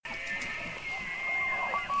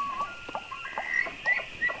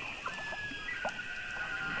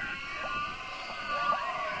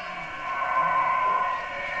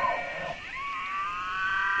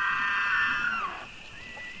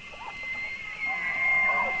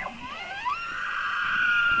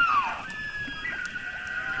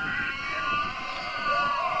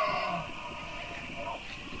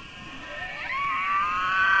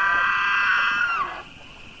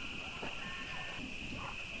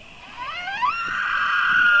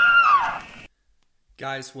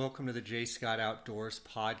guys, welcome to the J. Scott Outdoors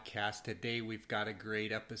podcast. Today we've got a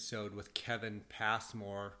great episode with Kevin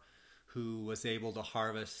Passmore, who was able to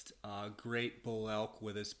harvest great bull elk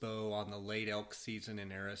with his bow on the late elk season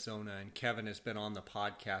in Arizona. And Kevin has been on the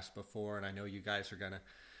podcast before, and I know you guys are going to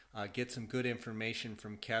get some good information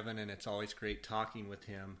from Kevin, and it's always great talking with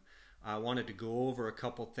him. I wanted to go over a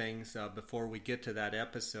couple things before we get to that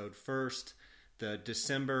episode. First, the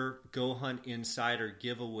December Go Hunt Insider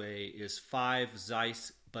giveaway is 5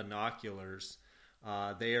 Zeiss binoculars.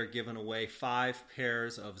 They are giving away 5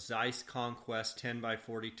 pairs of Zeiss Conquest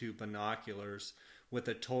 10x42 binoculars with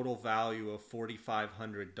a total value of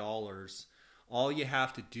 $4,500. All you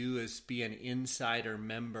have to do is be an insider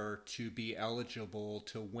member to be eligible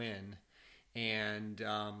to win. And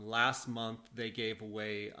last month they gave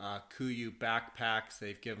away KUIU backpacks.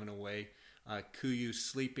 They've given away KUIU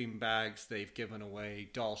sleeping bags. They've given away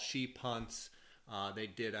Dall sheep hunts. They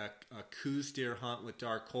did a Coues deer hunt with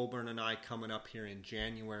Dar Colburn and I coming up here in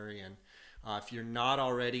January. And if you're not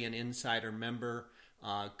already an insider member,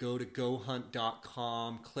 go to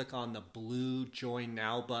gohunt.com, click on the blue Join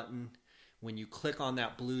Now button. When you click on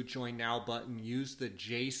that blue Join Now button, use the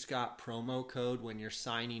J. Scott promo code when you're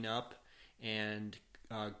signing up, and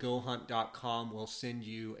gohunt.com will send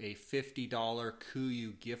you a $50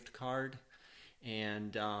 KUIU gift card.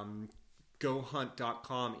 And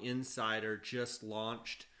GoHunt.com Insider just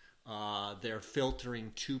launched their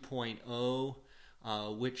Filtering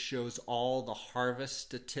 2.0, which shows all the harvest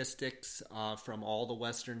statistics from all the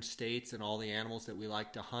western states and all the animals that we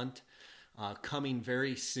like to hunt. Coming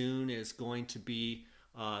very soon is going to be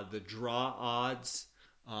the draw odds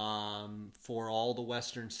for all the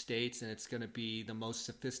western states, and it's going to be the most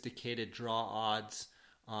sophisticated draw odds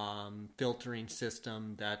filtering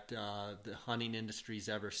system that the hunting industry's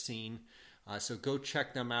ever seen. So go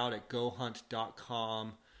check them out at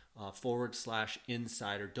gohunt.com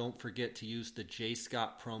 /insider. Don't forget to use the J.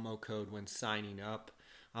 Scott promo code when signing up.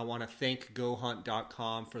 I want to thank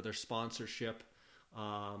gohunt.com for their sponsorship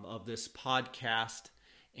of this podcast.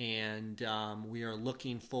 And we are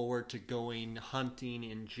looking forward to going hunting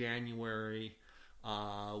in January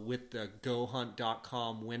with the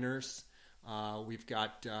gohunt.com winners. We've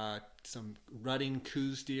got some rutting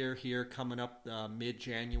Coues deer here coming up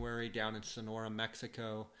mid-January down in Sonora,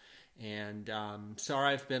 Mexico. And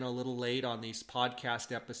sorry I've been a little late on these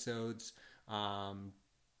podcast episodes.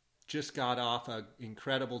 Just got off an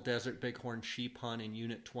incredible desert bighorn sheep hunt in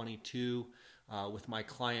Unit 22 with my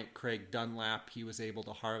client Craig Dunlap. He was able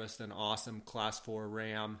to harvest an awesome Class 4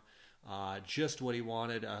 ram. Just what he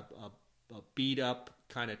wanted, a beat-up,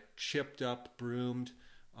 kind of chipped up, broomed,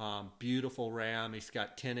 beautiful ram. He's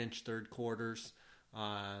got 10-inch third quarters.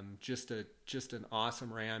 Just an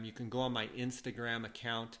awesome ram. You can go on my Instagram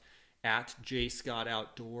account at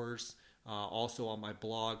JScottOutdoors. Also on my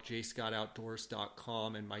blog,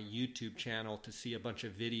 jscottoutdoors.com, and my YouTube channel to see a bunch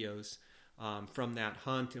of videos from that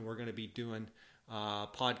hunt. And we're going to be doing a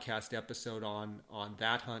podcast episode on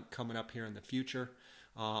that hunt coming up here in the future.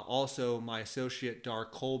 Also, my associate Dar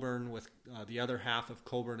Colburn with the other half of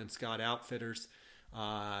Colburn and Scott Outfitters.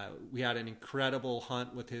 We had an incredible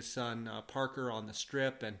hunt with his son Parker on the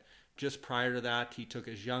Strip, and just prior to that, he took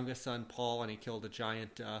his youngest son Paul and he killed a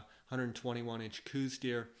giant 121-inch Coues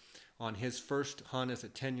deer on his first hunt as a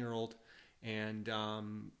 10-year-old. And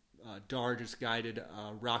Dar just guided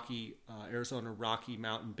a Arizona Rocky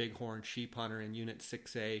Mountain bighorn sheep hunter in Unit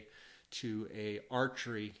 6A to a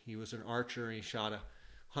archery. He was an archer and he shot a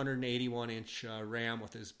 181-inch ram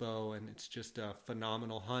with his bow, and it's just a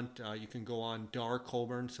phenomenal hunt. You can go on Dar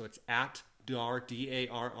Colburn, so it's at Dar,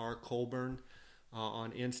 D-A-R-R Colburn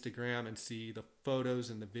on Instagram, and see the photos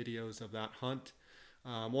and the videos of that hunt.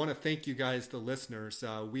 I want to thank you guys, the listeners.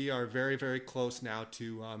 We are very, very close now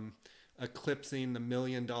to eclipsing the $1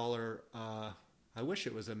 million. I wish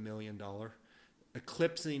it was $1 million.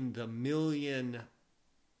 Eclipsing the million.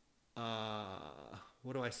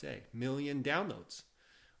 Million downloads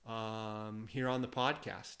here on the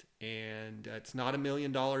podcast. And it's not $1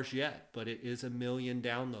 million yet, but it is 1 million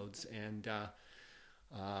downloads. And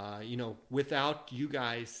without you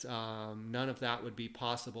guys, none of that would be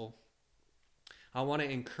possible. I want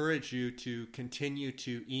to encourage you to continue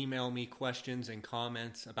to email me questions and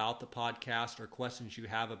comments about the podcast, or questions you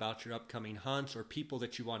have about your upcoming hunts, or people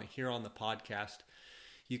that you want to hear on the podcast.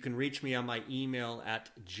 You can reach me on my email at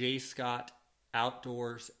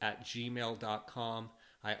jscottoutdoors@gmail.com.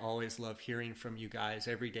 I always love hearing from you guys.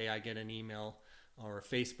 Every day I get an email or a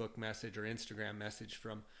Facebook message or Instagram message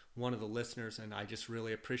from one of the listeners, and I just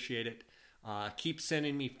really appreciate it. Keep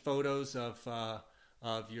sending me photos of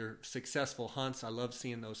your successful hunts. I love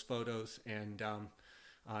seeing those photos, and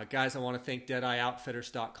Guys, I want to thank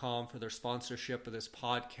DeadeyeOutfitters.com for their sponsorship of this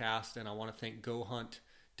podcast, and I want to thank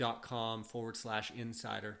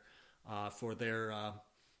GoHunt.com/insider for their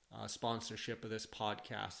sponsorship of this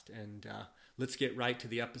podcast. And let's get right to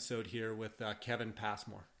the episode here with Kevin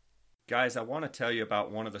Passmore. Guys, I want to tell you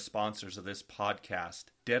about one of the sponsors of this podcast.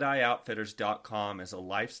 DeadeyeOutfitters.com is a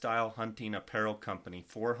lifestyle hunting apparel company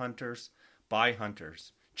for hunters, by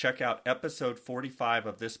hunters. Check out episode 45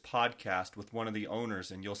 of this podcast with one of the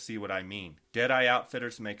owners and you'll see what I mean. Deadeye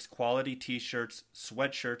Outfitters makes quality t-shirts,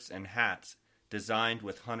 sweatshirts, and hats designed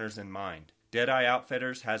with hunters in mind. Deadeye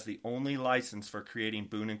Outfitters has the only license for creating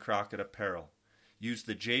Boone & Crockett apparel. Use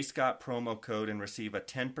the J. Scott promo code and receive a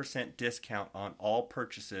 10% discount on all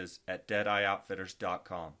purchases at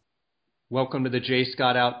DeadeyeOutfitters.com. Welcome to the J.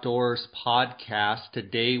 Scott Outdoors podcast.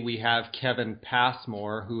 Today we have Kevin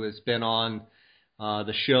Passmore, who has been on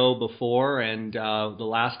the show before, and the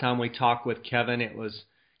last time we talked with Kevin, it was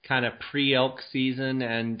kind of pre-elk season,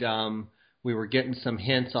 and we were getting some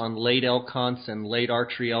hints on late elk hunts and late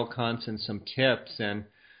archery elk hunts and some tips, and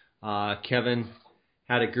Kevin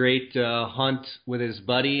had a great hunt with his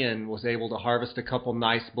buddy and was able to harvest a couple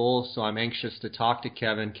nice bulls, so I'm anxious to talk to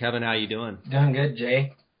Kevin. Kevin, how you doing? Doing good,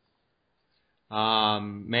 Jay.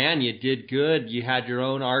 Man, you did good. You had your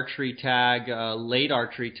own archery tag, late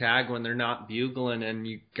archery tag when they're not bugling, and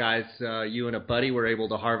you guys, you and a buddy were able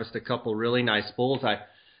to harvest a couple really nice bulls. I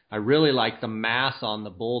really like the mass on the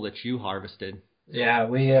bull that you harvested. Yeah,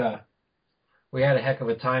 we had a heck of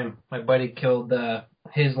a time. My buddy killed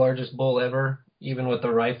his largest bull ever, even with a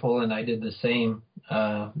rifle, and I did the same,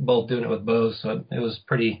 both doing it with bows, so it was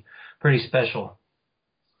pretty special.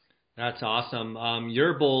 That's awesome.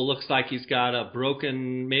 Your bull looks like he's got a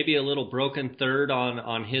broken, maybe a little broken third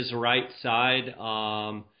on his right side,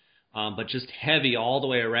 but just heavy all the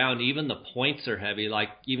way around. Even the points are heavy, like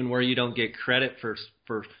even where you don't get credit for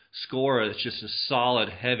score, it's just a solid,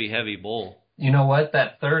 heavy bull. You know what?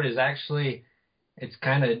 That third is actually, it's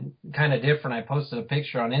kind of different. I posted a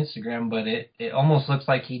picture on Instagram, but it almost looks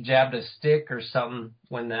like he jabbed a stick or something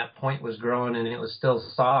when that point was growing, and it was still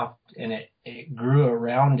soft, and it grew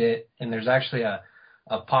around it, and there's actually a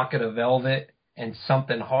pocket of velvet and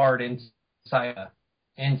something hard inside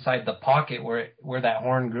the pocket where that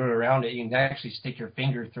horn grew around it. You can actually stick your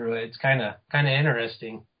finger through it. It's kind of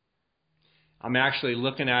interesting. I'm actually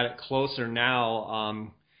looking at it closer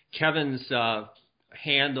now. Kevin's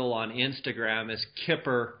handle on Instagram is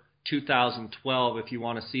Kipper2012 if you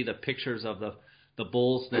want to see the pictures of the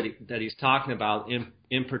bulls that he's talking about.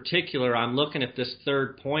 In particular, I'm looking at this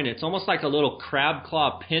third point. It's almost like a little crab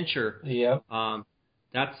claw pincher. Yep.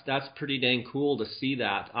 That's pretty dang cool to see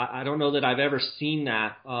that. I don't know that I've ever seen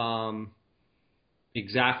that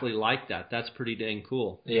exactly like that. That's pretty dang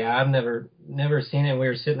cool. Yeah, I've never seen it. We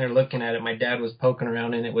were sitting there looking at it. My dad was poking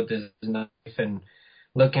around in it with his knife and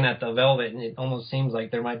looking at the velvet, and it almost seems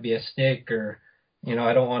like there might be a stick or, you know,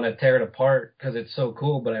 I don't want to tear it apart because it's so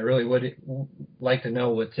cool, but I really would like to know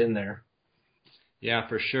what's in there. Yeah,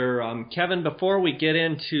 for sure. Kevin, before we get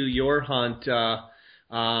into your hunt,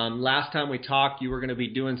 last time we talked, you were going to be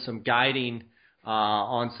doing some guiding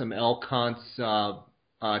on some elk hunts.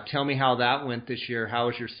 Tell me how that went this year. How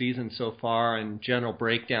was your season so far, and general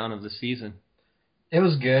breakdown of the season? It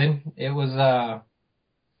was good. It was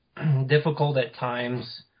difficult at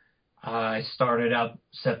times. I started out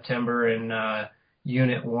September in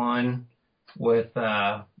Unit 1 with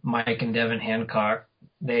Mike and Devin Hancock.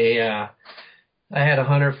 I had a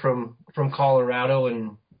hunter from Colorado,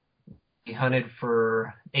 and he hunted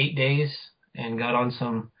for 8 days and got on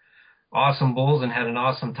some awesome bulls and had an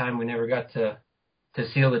awesome time. We never got to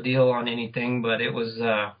seal the deal on anything, but it was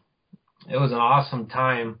an awesome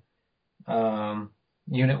time.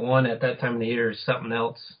 Unit 1 at that time of the year is something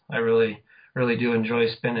else. I really do enjoy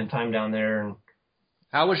spending time down there. And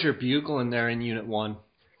how was your bugling there in Unit 1?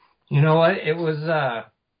 You know what? It was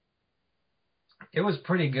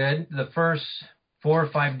pretty good. The first 4 or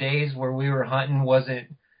 5 days where we were hunting wasn't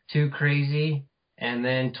too crazy. And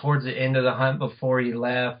then towards the end of the hunt before he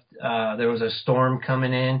left, there was a storm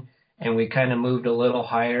coming in, and we kind of moved a little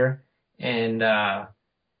higher and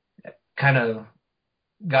kind of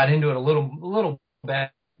got into it a little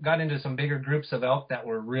bit. Got into some bigger groups of elk that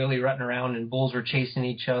were really rutting around, and bulls were chasing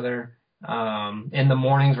each other. In the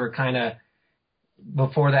mornings were kind of,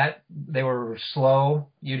 before that, they were slow.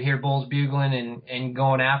 You'd hear bulls bugling and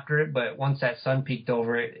going after it, but once that sun peeked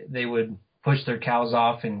over it, they would push their cows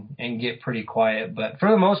off and get pretty quiet. But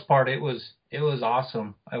for the most part, it was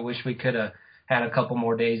awesome. I wish we could have had a couple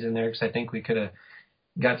more days in there, because I think we could have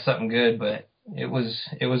got something good, but it was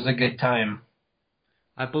a good time.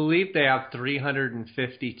 I believe they have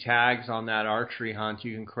 350 tags on that archery hunt.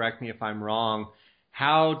 You can correct me if I'm wrong.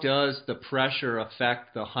 How does the pressure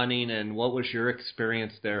affect the hunting, and what was your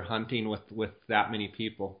experience there hunting with that many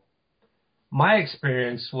people? My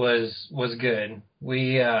experience was good.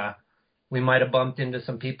 We might have bumped into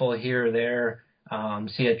some people here or there,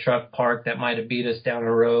 see a truck parked that might have beat us down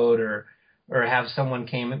the road, or have someone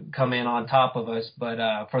come in on top of us. But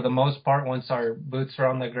for the most part, once our boots were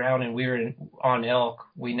on the ground and we were on elk,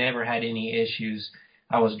 we never had any issues.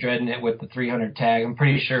 I was dreading it with the 300 tag. I'm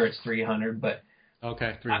pretty sure it's 300, but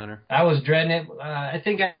okay, 300. I was dreading it. I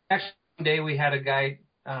think actually one day we had a guy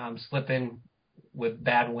slip in with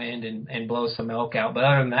bad wind and blow some elk out. But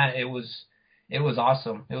other than that, it was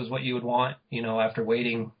awesome. It was what you would want, after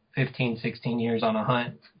waiting 15, 16 years on a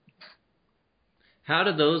hunt. How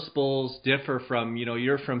do those bulls differ from,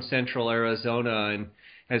 you're from central Arizona, and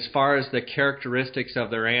as far as the characteristics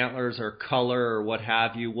of their antlers or color or what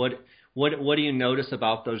have you, what do you notice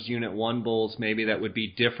about those Unit 1 bulls maybe that would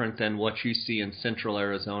be different than what you see in central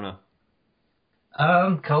Arizona?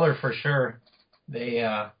 Color for sure. They,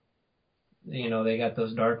 they got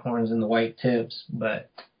those dark horns and the white tips,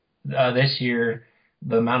 but this year,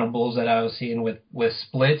 the amount of bulls that I was seeing with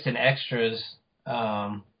splits and extras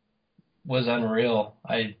was unreal.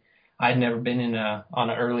 I'd never been on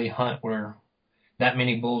an early hunt where that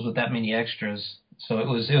many bulls with that many extras. So it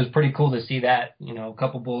was pretty cool to see that, a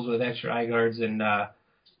couple bulls with extra eye guards and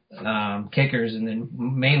kickers, and then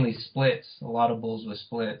mainly splits. A lot of bulls with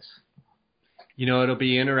splits. It'll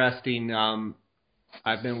be interesting.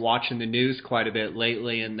 I've been watching the news quite a bit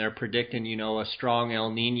lately, and they're predicting, a strong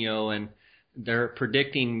El Nino, and they're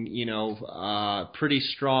predicting, pretty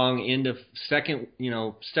strong end of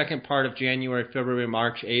second part of January, February,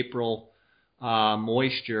 March, April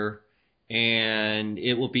moisture, and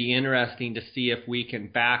it will be interesting to see if we can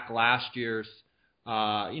back last year's,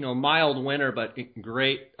 mild winter, but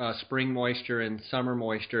great spring moisture and summer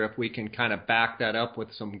moisture. If we can kind of back that up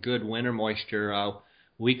with some good winter moisture,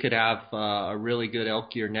 we could have a really good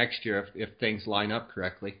elk year next year if things line up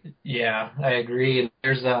correctly. Yeah, I agree.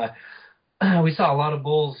 There's we saw a lot of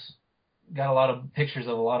bulls, got a lot of pictures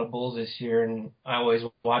of a lot of bulls this year, and I always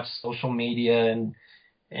watch social media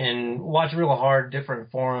and watch real hard different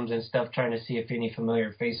forums and stuff, trying to see if any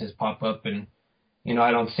familiar faces pop up. And I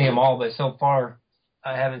don't see them all, but so far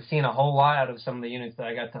I haven't seen a whole lot out of some of the units that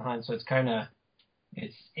I got to hunt. So it's kind of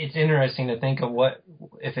it's interesting to think of what,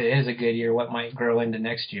 if it is a good year, what might grow into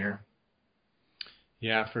next year.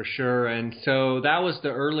 Yeah, for sure. And so that was the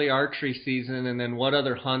early archery season. And then what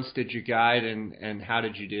other hunts did you guide, and how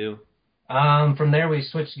did you do? From there, we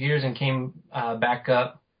switched gears and came back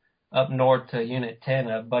up north to Unit 10.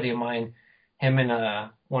 A buddy of mine, him and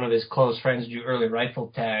one of his close friends drew early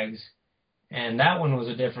rifle tags. And that one was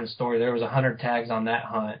a different story. There was 100 tags on that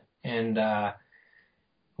hunt. And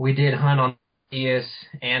we did hunt on Diaz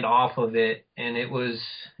and off of it. And it was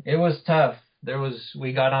tough.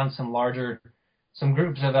 We got on some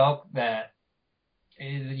groups of elk that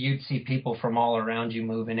you'd see people from all around you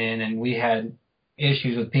moving in, and we had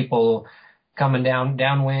issues with people coming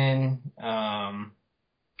downwind,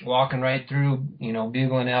 walking right through,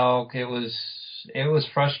 bugling elk. It was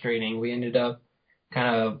frustrating. We ended up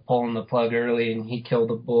kind of pulling the plug early, and he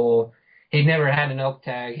killed a bull. He'd never had an elk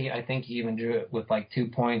tag. I think he even drew it with like 2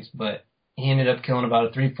 points, but he ended up killing about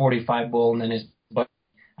a 345 bull, and then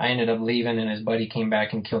I ended up leaving, and his buddy came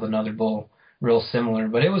back and killed another bull real similar.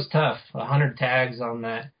 But it was tough. 100 tags on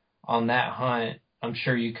that hunt. I'm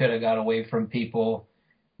sure you could have got away from people,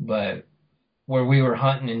 but where we were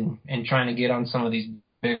hunting and trying to get on some of these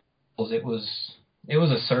big bulls, it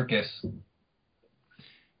was a circus.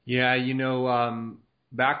 Yeah,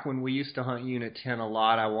 back when we used to hunt Unit 10 a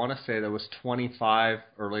lot, I want to say there was 25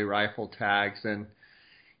 early rifle tags. And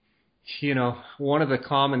one of the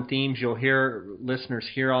common themes you'll hear listeners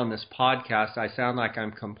hear on this podcast, I sound like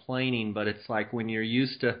I'm complaining, but it's like when you're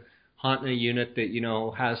used to hunting a unit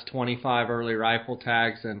that, has 25 early rifle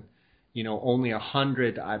tags and, only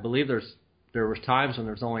 100, I believe there was times when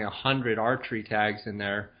there's only 100 archery tags in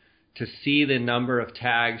there, to see the number of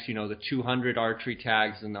tags, the 200 archery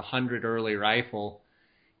tags and the 100 early rifle,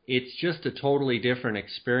 it's just a totally different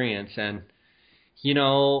experience. And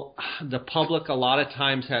the public a lot of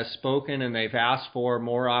times has spoken, and they've asked for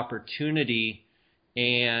more opportunity.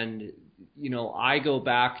 And, I go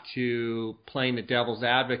back to playing the devil's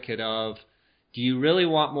advocate of, do you really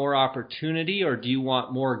want more opportunity, or do you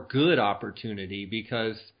want more good opportunity?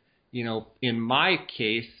 Because, in my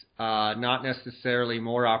case, not necessarily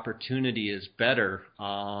more opportunity is better.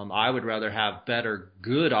 I would rather have better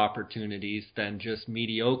good opportunities than just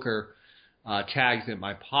mediocre tags in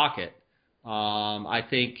my pocket. I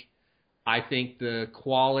think the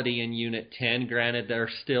quality in Unit 10, granted there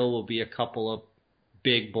still will be a couple of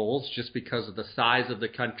big bulls just because of the size of the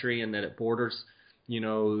country and that it borders,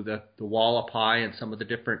 the Wallapai and some of the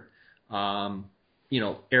different,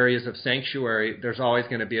 areas of sanctuary. There's always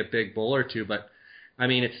going to be a big bull or two, but I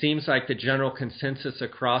mean, it seems like the general consensus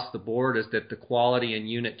across the board is that the quality in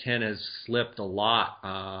Unit 10 has slipped a lot.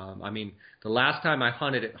 I mean, the last time I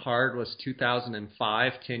hunted it hard was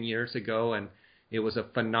 2005, 10 years ago, and it was a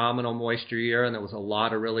phenomenal moisture year, and there was a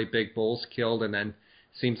lot of really big bulls killed. And then it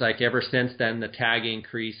seems like ever since then, the tag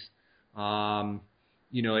increase,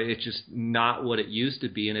 it's just not what it used to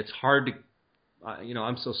be. And it's hard to,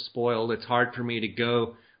 I'm so spoiled. It's hard for me to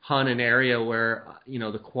go hunt an area where,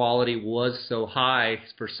 the quality was so high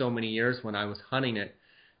for so many years when I was hunting it,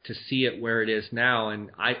 to see it where it is now. And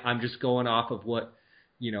I'm just going off of what,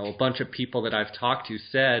 a bunch of people that I've talked to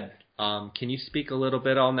said. Can you speak a little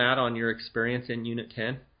bit on that, on your experience in Unit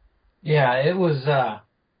 10? Yeah, it was,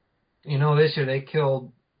 this year they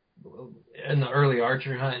killed, in the early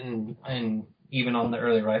archery hunt and even on the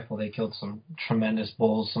early rifle, they killed some tremendous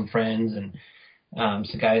bulls, some friends, and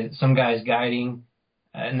some guys guiding.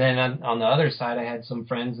 And then on the other side, I had some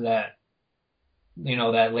friends that,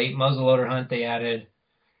 that late muzzleloader hunt, they added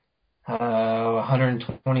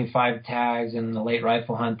 125 tags, and the late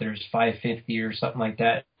rifle hunt there's 550 or something like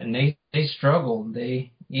that, and they struggled.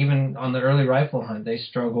 They, even on the early rifle hunt, they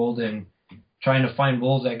struggled in trying to find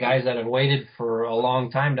bulls that guys that had waited for a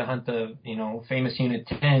long time to hunt the famous Unit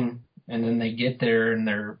 10, and then they get there and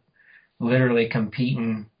they're literally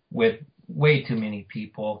competing with way too many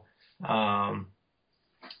people.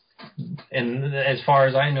 And as far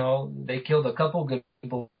as I know, they killed a couple good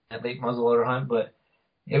people in that late muzzleloader hunt, but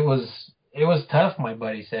it was tough, my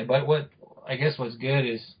buddy said. But what I guess was good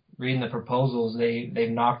is reading the proposals.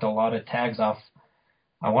 They've knocked a lot of tags off.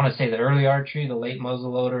 I want to say the early archery, the late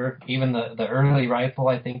muzzleloader, even the early rifle.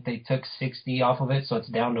 I think they took 60 off of it, so it's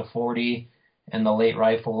down to 40, and the late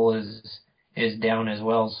rifle is down as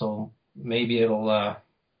well. So maybe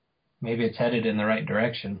it's headed in the right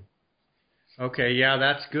direction. Okay, yeah,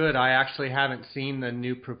 that's good. I actually haven't seen the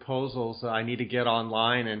new proposals. I need to get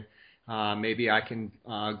online, and maybe I can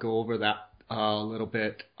go over that a little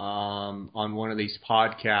bit on one of these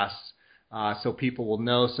podcasts so people will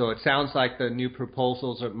know. So it sounds like the new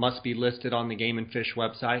proposals must be listed on the Game and Fish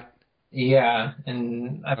website. Yeah,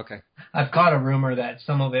 and I've caught a rumor that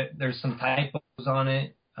some of it, there's some typos on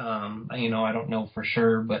it. I don't know for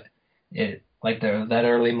sure, but it, like that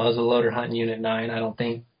early muzzleloader hunt in Unit 9, I don't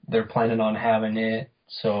think they're planning on having it.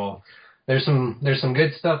 So there's some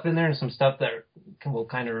good stuff in there and some stuff that will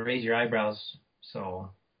kind of raise your eyebrows. So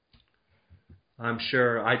I'm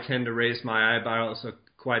sure I tend to raise my eyebrows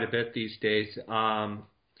quite a bit these days.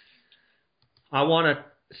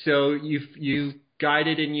 So you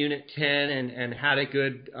guided in Unit 10 and had a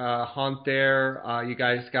good hunt there. You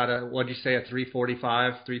guys got a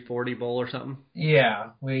 345, 340 bull or something? Yeah,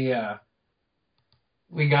 we had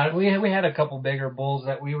a couple bigger bulls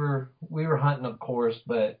that we were hunting, of course,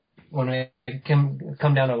 but when I come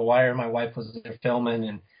down to the wire, my wife was there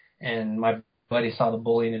filming, and my buddy saw the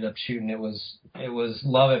bull. He ended up shooting. It was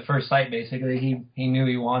love at first sight, basically. He knew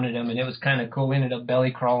he wanted him, and it was kind of cool. We ended up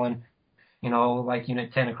belly crawling, like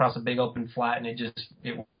Unit 10 across a big open flat, and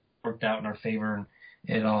it worked out in our favor,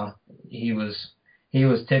 and he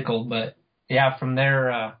was tickled. But yeah, from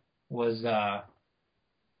there was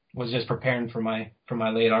just preparing for my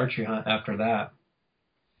late archery hunt after that.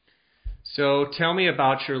 So tell me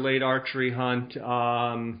about your late archery hunt.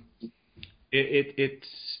 It's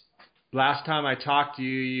last time I talked to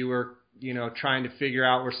you, you were trying to figure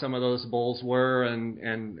out where some of those bulls were and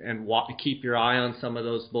keep your eye on some of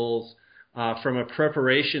those bulls. From a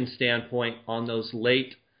preparation standpoint on those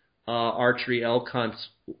late archery elk hunts,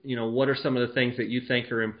 what are some of the things that you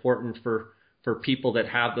think are important for people that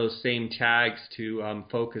have those same tags to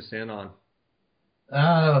focus in on?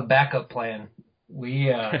 Backup plan.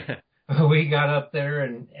 We we got up there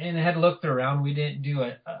and had looked around. We didn't do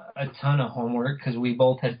a ton of homework because we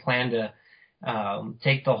both had planned to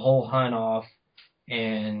take the whole hunt off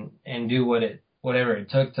and do whatever it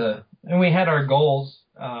took to. And we had our goals.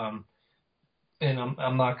 And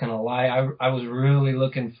I'm not gonna lie, I was really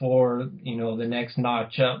looking for the next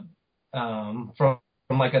notch up from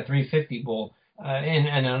like a 350 bull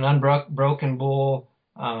and an unbroken bull.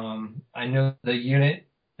 I knew the unit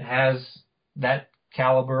has that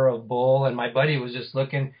caliber of bull, and my buddy was just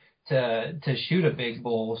looking to shoot a big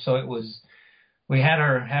bull. So we had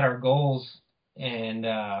our goals, and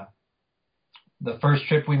the first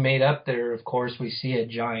trip we made up there, of course, we see a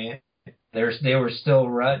giant. They were still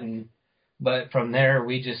rutting, but from there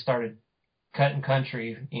we just started cutting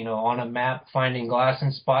country, on a map, finding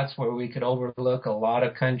glassing spots where we could overlook a lot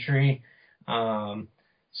of country,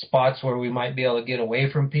 spots where we might be able to get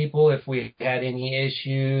away from people if we had any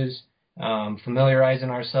issues, familiarizing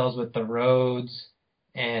ourselves with the roads,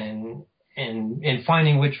 and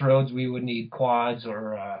finding which roads we would need quads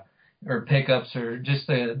or pickups, or just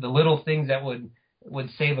the little things that would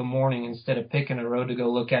save a morning, instead of picking a road to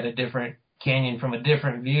go look at a different canyon from a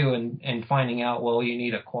different view and finding out, well, you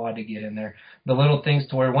need a quad to get in there. The little things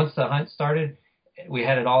to where once the hunt started, we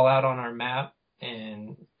had it all out on our map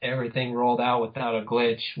and everything rolled out without a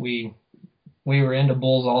glitch. We were into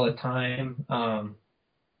bulls all the time.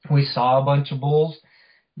 We saw a bunch of bulls.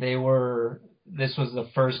 This was the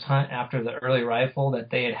first hunt after the early rifle that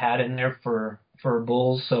they had in there for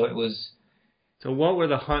bulls. So it was. So what were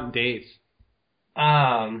the hunt dates?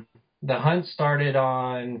 The hunt started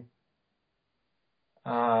on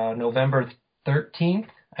November 13th,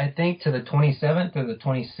 I think, to the 27th or the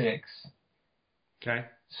 26th. Okay.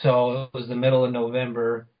 So it was the middle of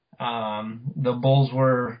November. The bulls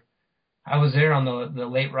I was there on the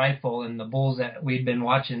late rifle, and the bulls that we'd been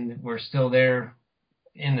watching were still there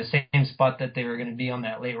in the same spot that they were going to be on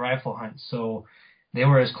that late rifle hunt. So they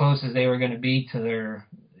were as close as they were going to be to their,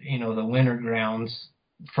 the winter grounds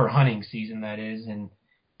for hunting season, that is. And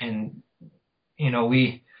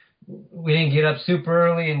we didn't get up super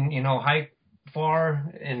early and, hike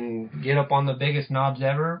far and get up on the biggest knobs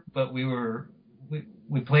ever, but we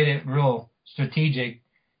played it real strategic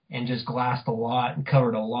and just glassed a lot and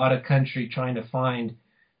covered a lot of country trying to find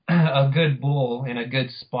a good bull in a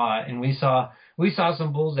good spot. And we saw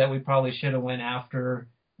some bulls that we probably should have went after.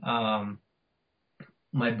 My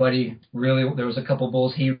buddy there was a couple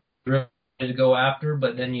bulls he really wanted to go after,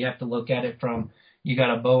 but then you have to look at it from, you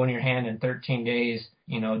got a bow in your hand in 13 days.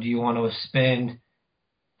 Do you want to spend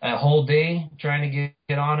a whole day trying to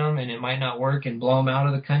get on him, and it might not work, and blow him out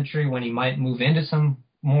of the country when he might move into some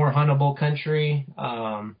more huntable country?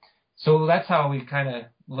 So that's how we kind of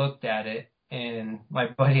looked at it. And my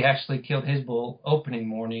buddy actually killed his bull opening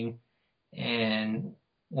morning. And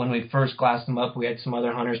when we first glassed him up, we had some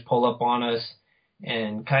other hunters pull up on us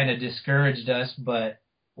and kind of discouraged us, but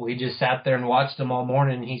we just sat there and watched him all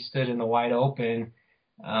morning. He stood in the wide open.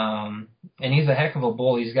 And he's a heck of a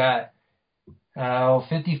bull. He's got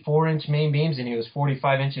 54-inch main beams, and he was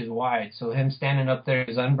 45 inches wide. So him standing up there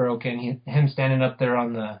is unbroken. Him standing up there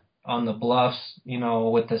on the bluffs,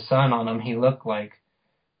 with the sun on him, he looked like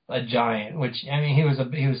a giant. Which, I mean, he was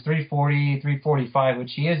 340, 345,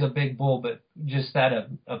 which he is a big bull, but just that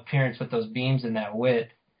appearance with those beams and that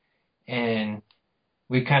width. And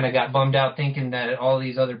we kind of got bummed out thinking that all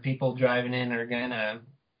these other people driving in are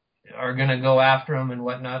gonna go after him and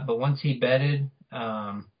whatnot. But once he bedded,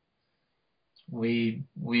 we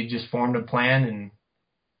just formed a plan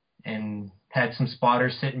and had some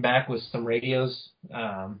spotters sitting back with some radios,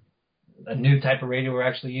 a new type of radio we're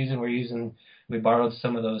actually using. We borrowed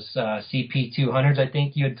some of those CP200s I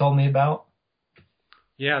think you had told me about.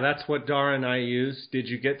 Yeah, that's what Dara and I used. Did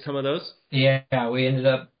you get some of those? Yeah, we ended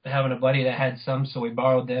up having a buddy that had some, so we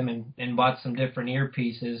borrowed them and bought some different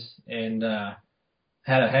earpieces and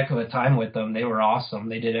had a heck of a time with them. They were awesome.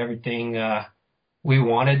 They did everything we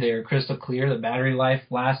wanted. They were crystal clear. The battery life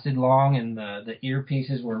lasted long, and the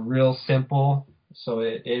earpieces were real simple. So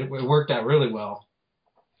it worked out really well.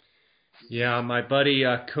 Yeah, my buddy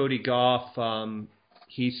Cody Goff,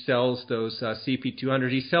 he sells those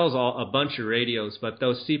CP200s. He sells a bunch of radios, but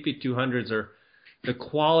those CP200s are the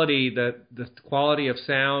quality of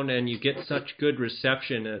sound, and you get such good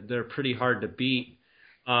reception. They're pretty hard to beat.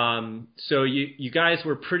 So you guys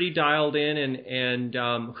were pretty dialed in, and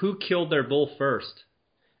who killed their bull first?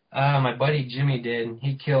 My buddy Jimmy did.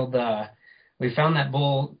 He killed. We found that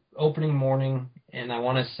bull opening morning, and I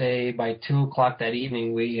want to say by 2:00 that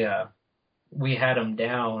evening we had him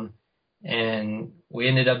down, and we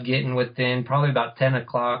ended up getting within probably about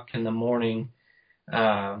 10:00 in the morning.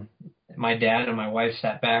 My dad and my wife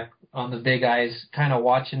sat back on the big eyes, kind of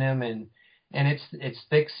watching him, and it's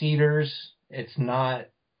thick cedars. It's not,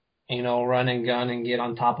 run and gun and get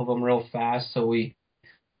on top of them real fast. So we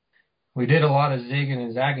did a lot of zigging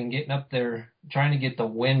and zagging, getting up there, trying to get the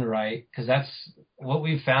wind right, because that's what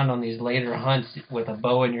we found on these later hunts with a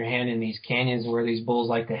bow in your hand in these canyons where these bulls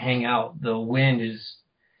like to hang out. The wind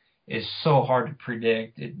is so hard to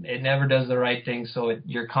predict. It never does the right thing, so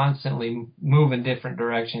you're constantly moving different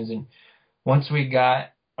directions. And once we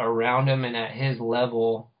got around him and at his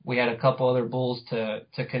level, we had a couple other bulls to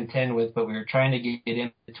contend with, but we were trying to get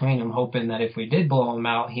in between them, hoping that if we did blow him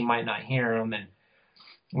out, he might not hear him. And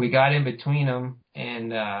we got in between them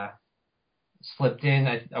and slipped in.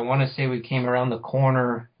 I want to say we came around the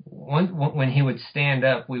corner when he would stand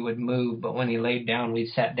up, we would move, but when he laid down, we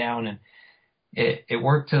sat down, and it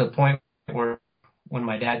worked to the point where when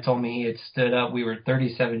my dad told me he had stood up, we were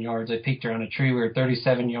 37 yards. I peeked around a tree. We were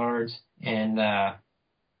 37 yards, and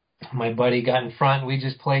my buddy got in front. We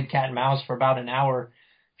just played cat and mouse for about an hour,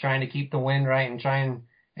 trying to keep the wind right and trying.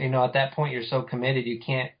 At that point, you're so committed, you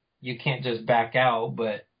can't just back out.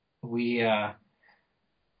 But we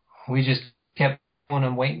just kept going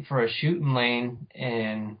and waiting for a shooting lane,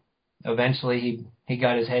 and eventually he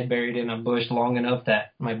got his head buried in a bush long enough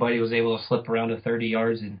that my buddy was able to slip around to 30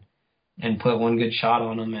 yards and put one good shot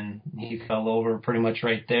on him, and he fell over pretty much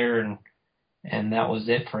right there, and that was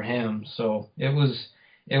it for him. So it was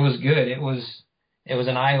good. It was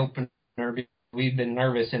an eye opener. We've been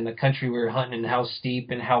nervous in the country we were hunting, and how steep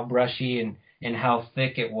and how brushy and how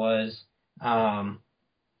thick it was, how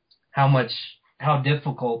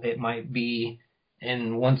difficult it might be.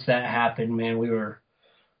 And once that happened, man, we were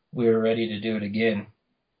ready to do it again.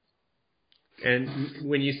 And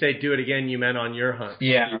when you say do it again, you meant on your hunt?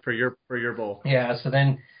 Yeah. For your bull? Yeah. So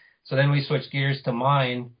then we switched gears to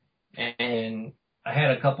mine, and I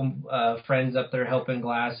had a couple friends up there helping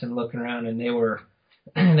glass and looking around, and they were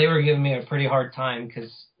giving me a pretty hard time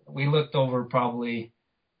because we looked over probably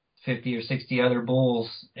 50 or 60 other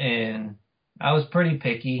bulls, and I was pretty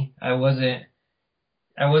picky. I wasn't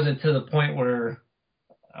to the point where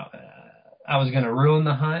I was going to ruin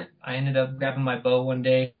the hunt. I ended up grabbing my bow one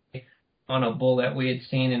day on a bull that we had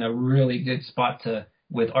seen in a really good spot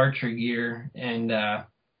with archery gear, and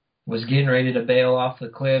was getting ready to bail off the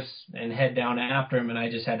cliffs and head down after him. And I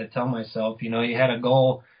just had to tell myself, you had a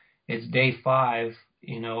goal. It's day 5,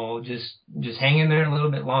 just hang in there a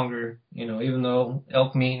little bit longer, even though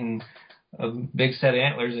elk meat and a big set of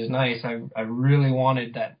antlers is nice. I really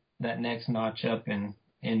wanted that next notch up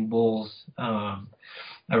in bulls.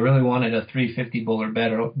 I really wanted a 350 bull or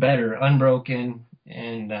better, unbroken,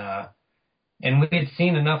 and we had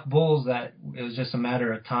seen enough bulls that it was just a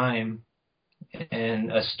matter of time.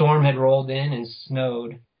 And a storm had rolled in and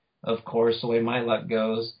snowed, of course, the way my luck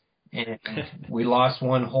goes, and we lost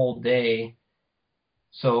one whole day.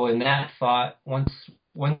 So in that thought, once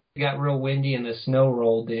it got real windy and the snow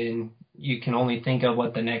rolled in, you can only think of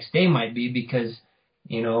what the next day might be, because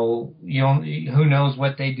who knows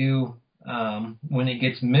what they do when it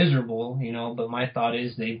gets miserable, but my thought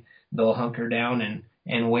is they'll hunker down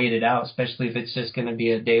and wait it out, especially if it's just going to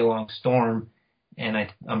be a day-long storm. And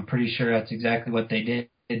I'm pretty sure that's exactly what they did.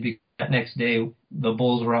 Because that next day, the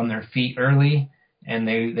bulls were on their feet early, and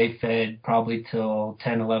they fed probably till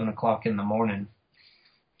 10, 11 o'clock in the morning.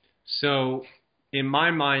 So in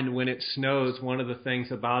my mind, when it snows, one of the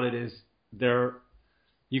things about it is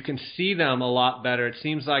you can see them a lot better. It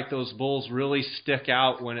seems like those bulls really stick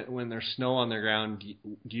out when there's snow on the ground.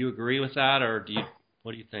 Do you agree with that, or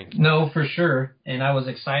what do you think? No, for sure. And I was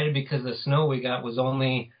excited because the snow we got was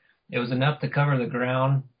it was enough to cover the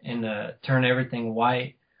ground and turn everything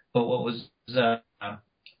white. But what was kind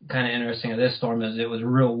of interesting of this storm is it was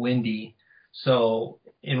real windy. So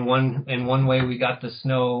in one way we got the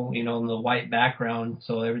snow, in the white background,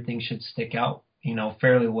 so everything should stick out,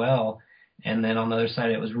 fairly well. And then on the other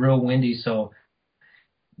side, it was real windy, so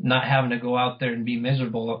not having to go out there and be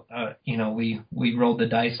miserable, we rolled the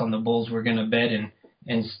dice on the bulls we're going to bed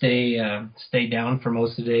and stay down for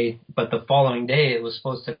most of the day. But the following day, it was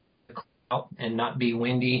supposed to come out and not be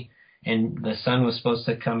windy, and the sun was supposed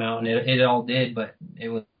to come out, and it all did, but it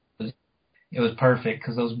was perfect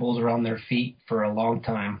because those bulls were on their feet for a long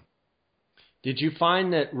time. Did you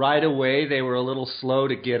find that right away they were a little slow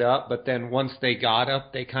to get up, but then once they got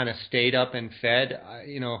up, they kind of stayed up and fed?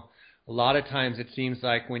 A lot of times it seems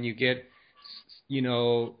like when you get,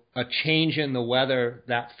 a change in the weather,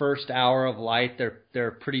 that first hour of light,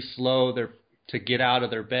 they're pretty slow to get out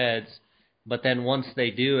of their beds. But then once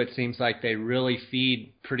they do, it seems like they really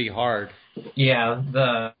feed pretty hard. Yeah,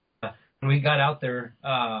 when we got out there,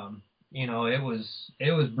 it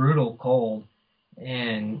was brutal cold,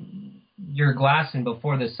 and you're glassing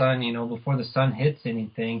before the sun hits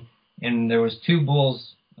anything. And there was 2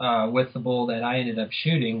 bulls with the bull that I ended up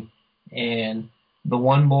shooting, and the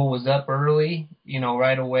one bull was up early,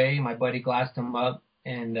 right away. My buddy glassed him up,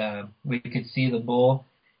 and we could see the bull.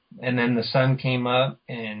 And then the sun came up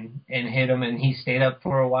and hit him, and he stayed up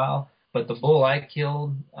for a while. But the bull I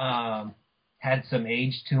killed had some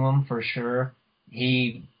age to him for sure.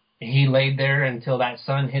 He laid there until that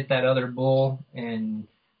sun hit that other bull, and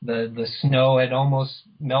the snow had almost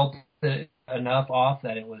melted enough off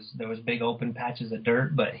that there was big open patches of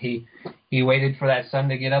dirt. But he waited for that sun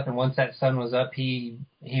to get up, and once that sun was up, he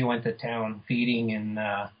went to town feeding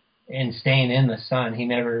and staying in the sun. He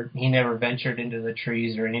never ventured into the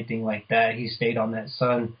trees or anything like that. He stayed on that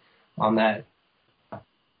sun, on that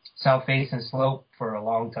south facing slope for a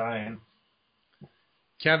long time.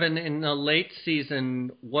 Kevin, in the late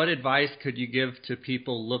season, what advice could you give to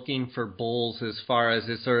people looking for bulls as far as,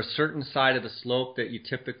 is there a certain side of the slope that you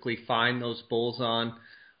typically find those bulls on,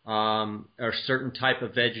 or certain type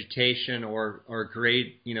of vegetation or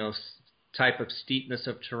grade, type of steepness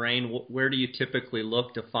of terrain? Where do you typically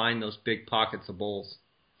look to find those big pockets of bulls?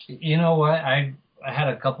 You know what? I had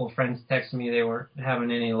a couple of friends text me they weren't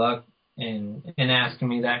having any luck in asking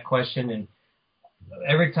me that question, and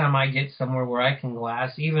every time I get somewhere where I can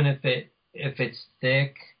glass, even if it's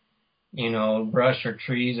thick, brush or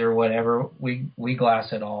trees or whatever, we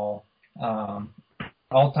glass it all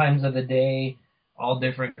times of the day, all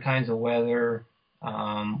different kinds of weather.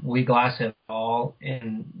 We glass it all.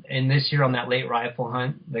 And this year on that late rifle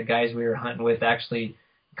hunt, the guys we were hunting with actually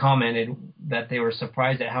commented that they were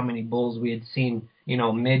surprised at how many bulls we had seen,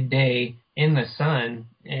 midday in the sun.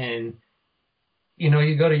 And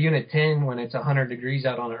you go to Unit 10 when it's 100 degrees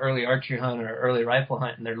out on an early archery hunt or early rifle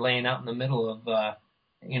hunt, and they're laying out in the middle of,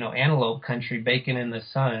 antelope country baking in the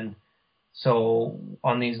sun. So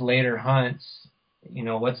on these later hunts,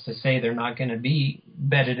 what's to say they're not going to be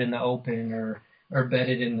bedded in the open or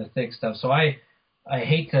bedded in the thick stuff. So I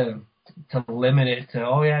hate to limit it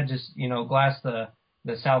to, just, glass the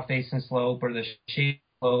south facing slope or the shade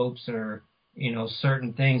slopes or,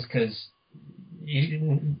 certain things, because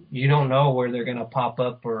you don't know where they're going to pop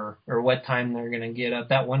up or what time they're going to get up.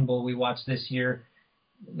 That one bull we watched this year,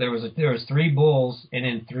 there was 3 bulls, and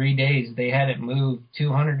in 3 days they hadn't moved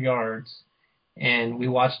 200 yards. And we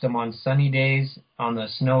watched them on sunny days, on a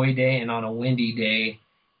snowy day, and on a windy day.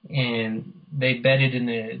 And they bedded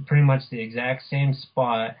in pretty much the exact same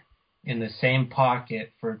spot in the same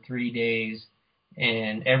pocket for 3 days.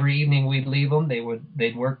 And every evening we'd leave them,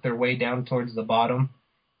 they'd work their way down towards the bottom.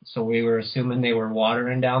 So we were assuming they were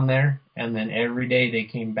watering down there, and then every day they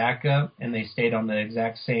came back up and they stayed on the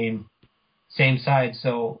exact same side.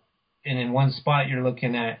 So, and in one spot you're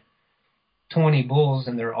looking at 20 bulls,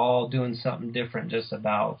 and they're all doing something different just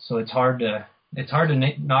about. So it's hard to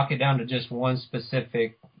knock it down to just one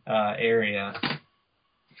specific area.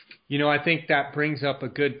 I think that brings up a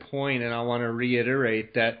good point, and I want to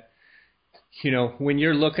reiterate that when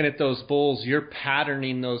you're looking at those bulls, you're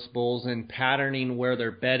patterning those bulls and patterning where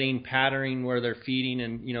they're bedding, patterning where they're feeding,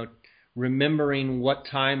 and, remembering what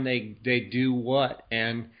time they do what.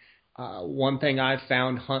 And one thing I've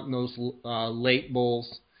found hunting those late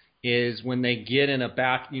bulls is when they get in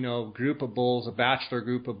a group of bulls, a bachelor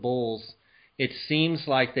group of bulls, it seems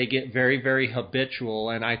like they get very, very habitual.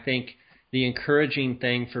 And I think the encouraging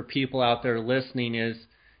thing for people out there listening is,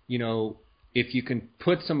 if you can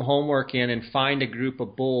put some homework in and find a group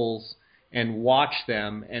of bulls and watch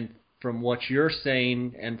them, and from what you're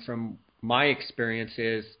saying and from my experience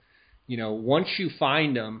is, once you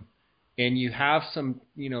find them and you have some,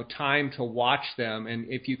 time to watch them, and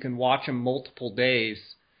if you can watch them multiple days,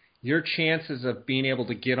 your chances of being able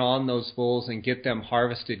to get on those bulls and get them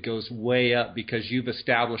harvested goes way up because you've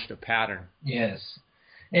established a pattern. Yes.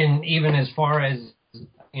 And even as far as,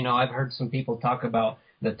 I've heard some people talk about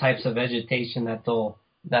the types of vegetation that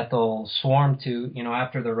they'll swarm to,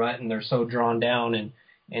 after the rut, and they're so drawn down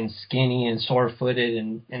and skinny and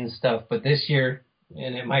sore-footed and stuff. But this year,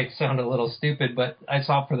 and it might sound a little stupid, but I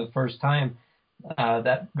saw for the first time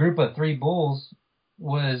that group of 3 bulls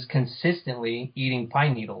was consistently eating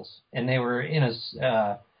pine needles, and they were in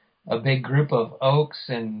a big group of oaks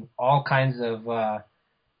and all kinds of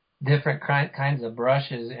different kinds of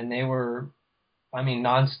brushes, and they were,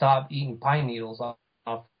 nonstop eating pine needles off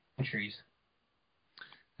trees.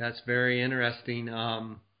 That's very interesting.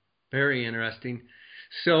 Very interesting.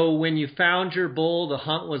 So when you found your bull, the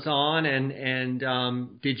hunt was on, and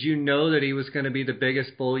did you know that he was going to be the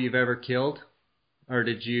biggest bull you've ever killed, or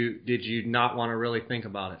did you not want to really think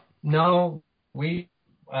about it? No,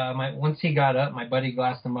 once he got up, my buddy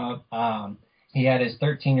glassed him up. He had his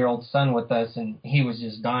 13-year-old son with us, and he was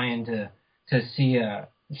just dying to see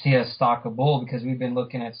us stalk a bull because we've been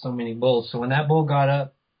looking at so many bulls. So when that bull got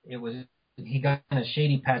up, he got in a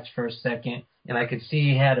shady patch for a second, and I could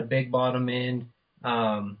see he had a big bottom end.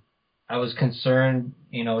 I was concerned,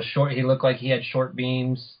 short. He looked like he had short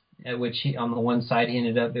beams, at which on the one side he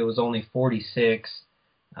ended up, it was only 46.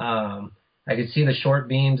 I could see the short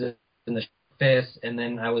beams in the fist, and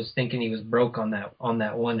then I was thinking he was broke on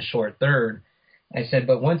that one short third. I said,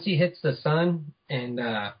 but once he hits the sun and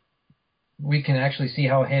we can actually see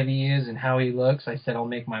how heavy he is and how he looks, I said, I'll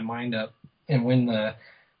make my mind up. And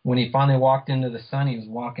when he finally walked into the sun, he was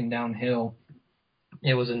walking downhill,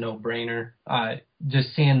 it was a no-brainer.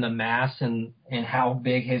 Just seeing the mass and how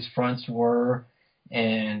big his fronts were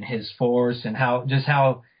and his force and how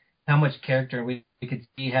much character we could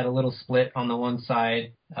see. He had a little split on the one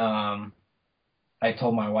side. I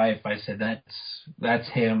told my wife, I said, that's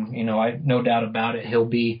him. You know, I no doubt about it. He'll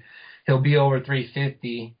be over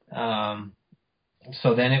 350.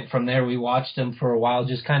 So then from there we watched him for a while,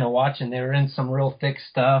 just kind of watching. They were in some real thick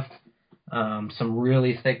stuff, some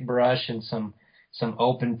really thick brush and some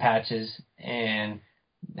open patches, and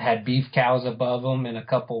had beef cows above them and a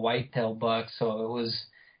couple whitetail bucks. So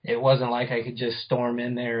it wasn't like I could just storm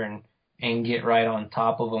in there and get right on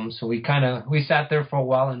top of them. So we sat there for a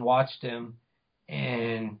while and watched him,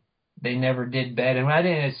 and they never did bed. And I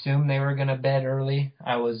didn't assume they were going to bed early.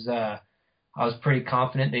 I was pretty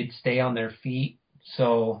confident they'd stay on their feet.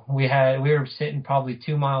 So we were sitting probably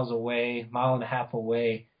 2 miles away, mile and a half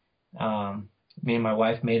away. Me and my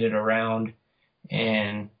wife made it around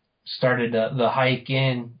and started the hike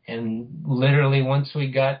in. And literally once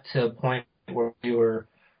we got to a point where we were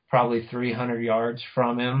probably 300 yards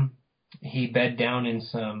from him, he bed down in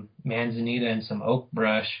some manzanita and some oak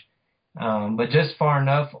brush. But just far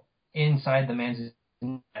enough inside the manzanita,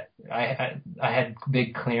 I had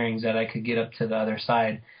big clearings that I could get up to the other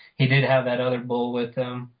side. He did have that other bull with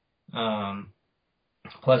him,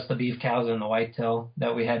 plus the beef cows and the whitetail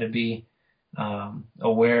that we had to be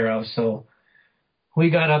aware of. So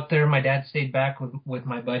we got up there. My dad stayed back with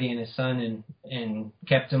my buddy and his son and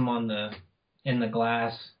kept him in the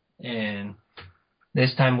glass. And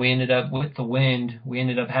this time we ended up, with the wind, we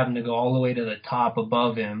ended up having to go all the way to the top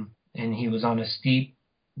above him. And he was on a steep,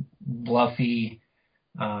 bluffy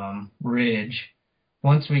ridge.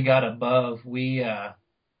 Once we got above,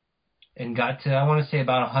 and got to, I want to say,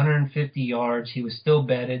 about 150 yards. He was still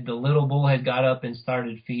bedded. The little bull had got up and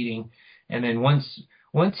started feeding. And then once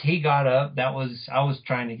he got up, I was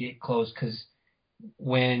trying to get close, because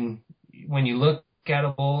when you look at a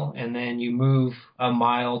bull and then you move a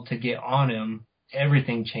mile to get on him,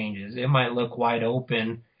 everything changes. It might look wide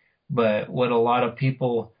open, but what a lot of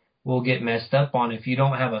people will get messed up on, if you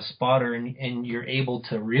don't have a spotter and you're able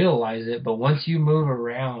to realize it, but once you move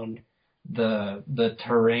around the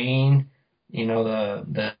terrain, you know,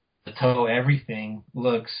 the toe, everything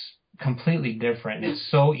looks completely different.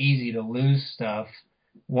 It's so easy to lose stuff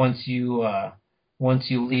once you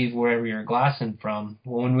leave wherever you're glassing from.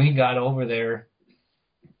 When we got over there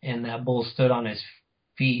and that bull stood on his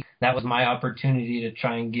feet, that was my opportunity to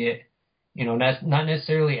try and get, you know, not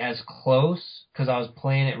necessarily as close, because I was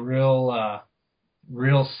playing it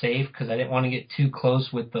real safe, because I didn't want to get too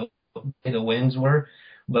close with the way the winds were.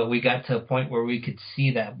 But we got to a point where we could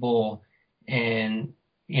see that bull, and,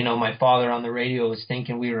 you know, my father on the radio was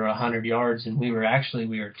thinking we were 100 yards, and we were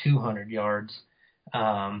 200 yards.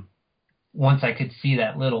 Once I could see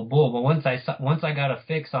that little bull, but once I got a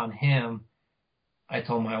fix on him, I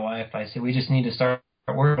told my wife, I said, we just need to start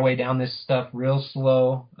working our way down this stuff real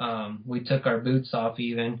slow. We took our boots off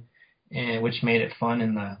even, and which made it fun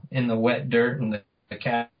in the wet dirt and the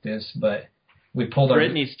cactus, but we pulled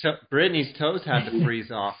Brittany's toes had to freeze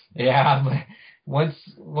off. Yeah, but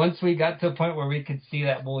once we got to a point where we could see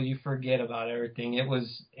that bull, you forget about everything. It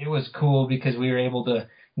was cool, because we were able to.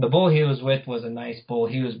 The bull he was with was a nice bull.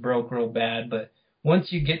 He was broke real bad, but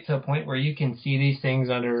once you get to a point where you can see these things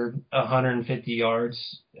under 150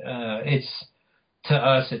 yards, to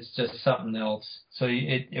us it's just something else. So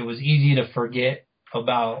it was easy to forget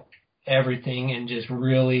about everything and just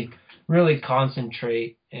really, really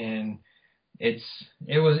concentrate. And it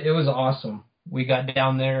was awesome. We got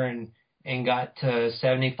down there and got to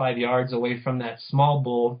 75 yards away from that small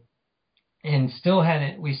bull, and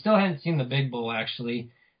we still hadn't seen the big bull,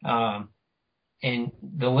 actually. And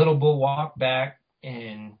the little bull walked back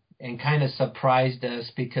and kind of surprised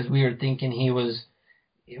us, because we were thinking he was,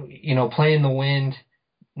 you know, playing the wind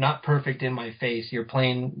not perfect in my face. You're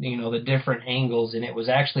playing, you know, the different angles, and it was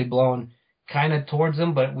actually blowing kind of towards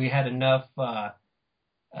him, but we had enough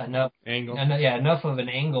angle. Enough of an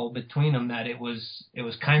angle between them that it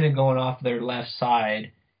was kind of going off their left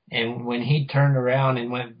side. And when he turned around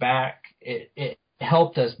and went back, it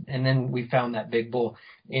helped us. And then we found that big bull.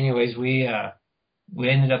 Anyways, we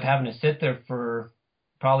ended up having to sit there for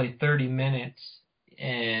probably 30 minutes,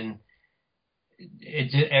 and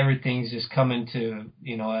everything's just coming to,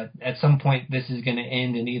 you know, at some point this is going to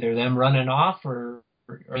end in either them running off or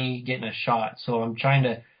me getting a shot. So I'm trying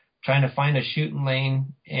to find a shooting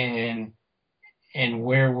lane and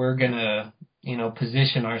where we're going to, you know,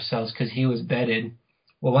 position ourselves, because he was bedded.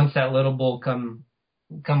 Well, once that little bull come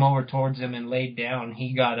over towards him and laid down,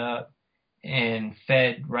 he got up and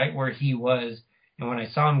fed right where he was. And when I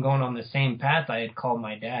saw him going on the same path, I had called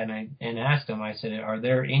my dad and asked him, I said, are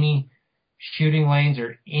there any shooting lanes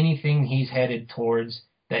or anything he's headed towards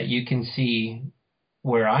that you can see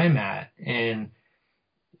where I'm at? And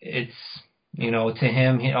it's, to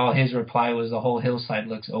him, all his reply was, the whole hillside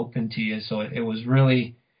looks open to you. So it was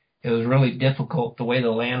really difficult the way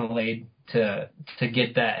the land laid to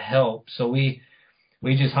get that help. So we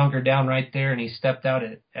just hunkered down right there, and he stepped out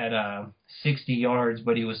at 60 yards,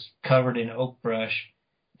 but he was covered in oak brush,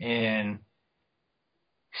 and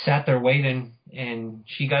sat there waiting. And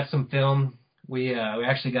she got some film. We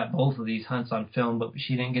actually got both of these hunts on film, but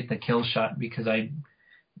she didn't get the kill shot because I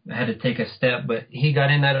had to take a step. But he got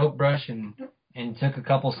in that oak brush and took a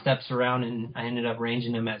couple steps around, and I ended up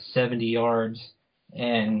ranging him at 70 yards.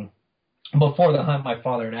 And before the hunt, my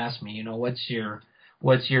father had asked me, what's your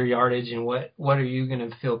yardage and what are you going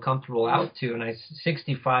to feel comfortable out to? And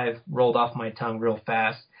 65 rolled off my tongue real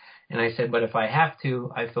fast. And I said, but if I have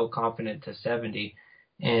to, I feel confident to 70.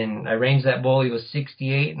 And I ranged that bull. He was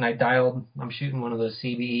 68, and I'm shooting one of those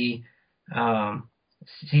CBE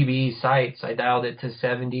sights. I dialed it to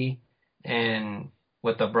 70, and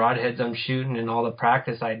with the broadheads I'm shooting and all the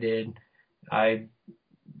practice I did, I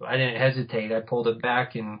didn't hesitate. I pulled it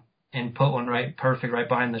back and put one perfect right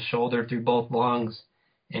behind the shoulder through both lungs,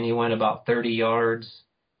 and he went about 30 yards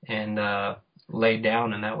and laid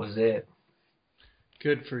down, and that was it.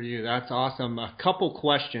 Good for you. That's awesome. A couple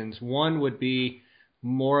questions. One would be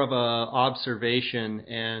more of a observation,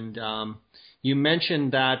 and you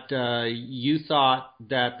mentioned that you thought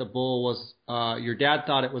that the bull was, your dad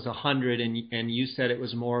thought it was 100, and you said it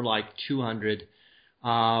was more like 200.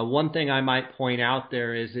 One thing I might point out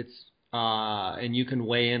there is and you can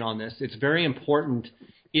weigh in on this, it's very important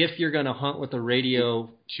if you're going to hunt with a radio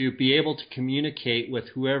to be able to communicate with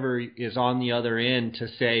whoever is on the other end to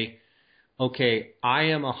say, okay, I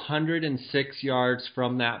am 106 yards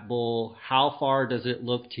from that bull. How far does it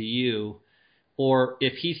look to you? Or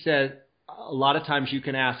if he said, a lot of times you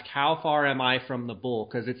can ask, how far am I from the bull?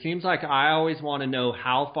 Because it seems like I always want to know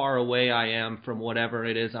how far away I am from whatever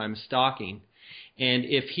it is I'm stalking. And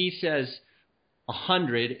if he says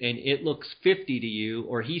 100 and it looks 50 to you,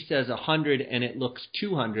 or he says 100 and it looks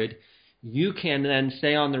 200, you can then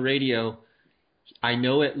say on the radio, I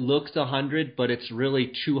know it looks 100, but it's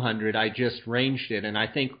really 200. I just ranged it. And I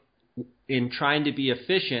think in trying to be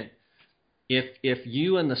efficient, if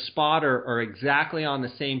you and the spotter are exactly on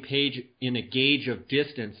the same page in a gauge of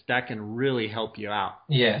distance, that can really help you out.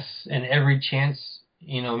 Yes, and every chance,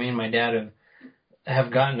 me and my dad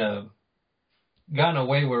have gotten a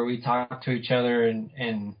way where we talk to each other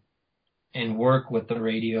and work with the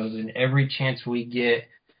radios, and every chance we get,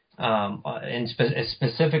 and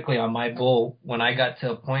specifically on my bull, when I got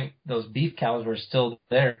to a point those beef cows were still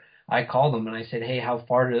there, I called them and I said, hey, how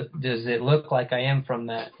far does it look like I am from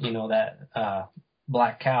that, that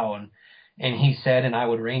black cow? And he said, and I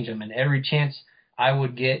would range him, and every chance I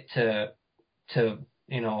would get to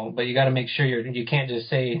but you got to make sure you can't just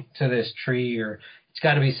say to this tree, or it's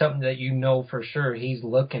got to be something that for sure he's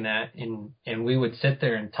looking at, and we would sit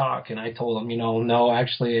there and talk, and I told him, no,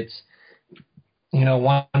 actually it's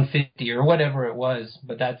 150 or whatever it was,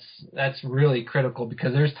 but that's really critical,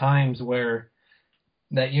 because there's times where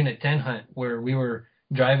that Unit 10 hunt where we were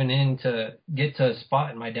driving in to get to a spot,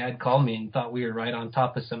 and my dad called me and thought we were right on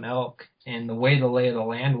top of some elk, and the way the lay of the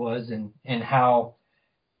land was and how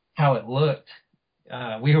it looked,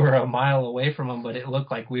 we were a mile away from them, but it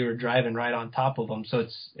looked like we were driving right on top of them. So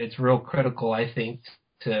it's real critical, I think,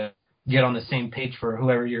 to get on the same page for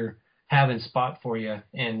whoever you're having spot for you,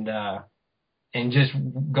 and just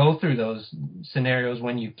go through those scenarios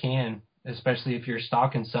when you can, especially if you're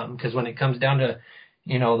stalking something, because when it comes down to,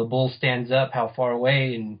 the bull stands up, how far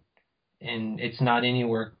away, and it's not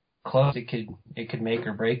anywhere close, it could make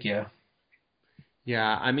or break you.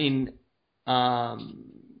 Yeah, I mean,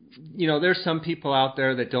 there's some people out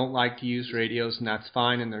there that don't like to use radios, and that's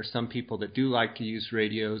fine, and there's some people that do like to use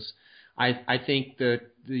radios. I think that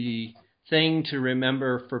the thing to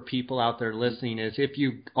remember for people out there listening is, if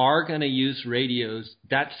you are going to use radios,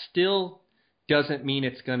 that still doesn't mean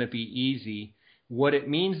it's going to be easy. What it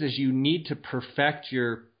means is you need to perfect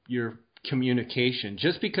your communication.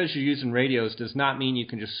 Just because you're using radios does not mean you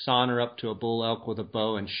can just saunter up to a bull elk with a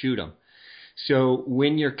bow and shoot them. So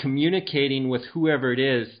when you're communicating with whoever it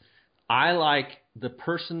is, I like the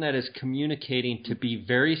person that is communicating to be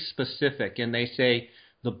very specific, and they say,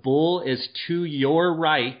 the bull is to your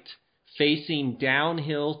right, facing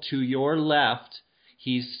downhill to your left.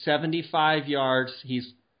 He's 75 yards.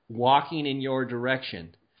 He's walking in your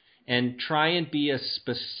direction. And try and be as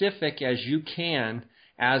specific as you can,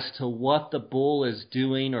 as to what the bull is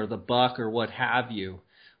doing or the buck or what have you.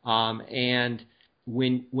 And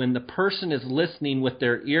when the person is listening with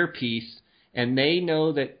their earpiece and they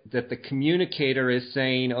know that the communicator is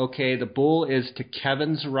saying, okay, the bull is to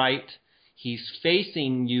Kevin's right, he's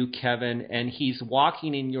facing you, Kevin, and he's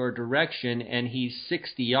walking in your direction and he's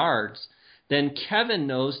 60 yards, then Kevin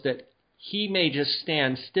knows that he may just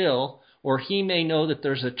stand still, or he may know that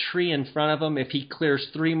there's a tree in front of him. If he clears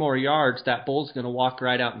 3 more yards, that bull's going to walk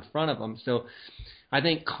right out in front of him. So I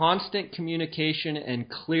think constant communication and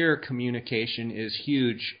clear communication is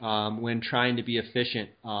huge when trying to be efficient,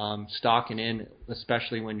 stalking in,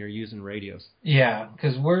 especially when you're using radios. Yeah,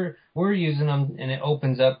 because we're using them, and it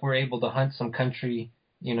opens up. We're able to hunt some country.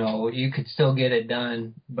 You know, you could still get it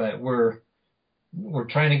done, but we're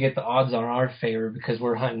trying to get the odds on our favor because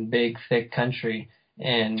we're hunting big, thick country.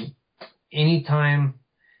 And anytime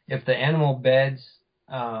if the animal beds,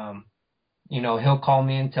 you know, he'll call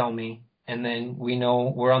me and tell me. And then we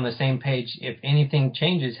know we're on the same page. If anything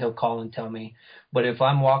changes, he'll call and tell me. But if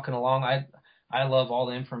I'm walking along, I love all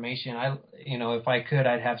the information. You know, if I could,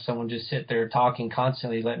 I'd have someone just sit there talking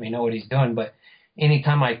constantly, let me know what he's doing. But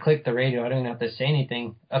anytime I click the radio, I don't even have to say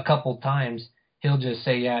anything. A couple times, he'll just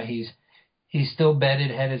say, yeah, he's still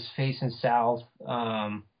bedded, head is facing south,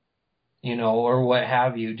 you know, or what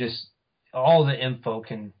have you. Just all the info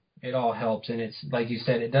it all helps. And it's like you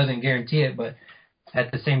said, it doesn't guarantee it, but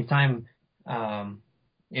at the same time,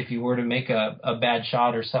 if you were to make a bad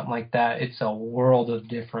shot or something like that, it's a world of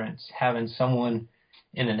difference having someone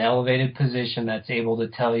in an elevated position that's able to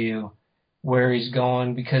tell you where he's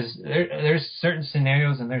going, because there's certain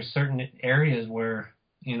scenarios and there's certain areas where,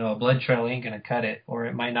 you know, a blood trail ain't going to cut it, or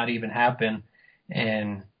it might not even happen.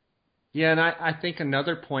 And yeah, and I think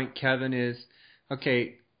another point, Kevin, is,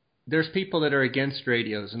 okay, there's people that are against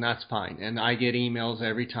radios, and that's fine. And I get emails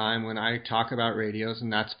every time when I talk about radios,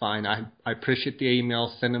 and that's fine. I appreciate the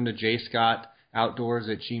emails. Send them to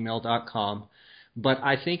jscottoutdoors@gmail.com. But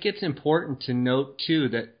I think it's important to note, too,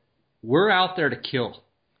 that we're out there to kill.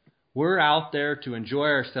 We're out there to enjoy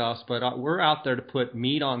ourselves, but we're out there to put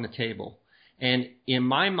meat on the table. And in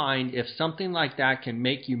my mind, if something like that can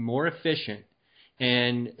make you more efficient,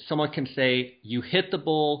 and someone can say, you hit the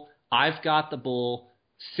bull, I've got the bull,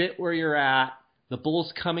 sit where you're at, the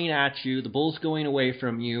bull's coming at you, the bull's going away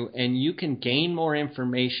from you, and you can gain more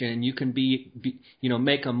information, you can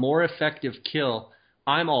make a more effective kill,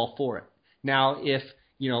 I'm all for it. Now, if,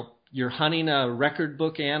 you're hunting a record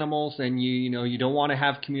book animals and you don't want to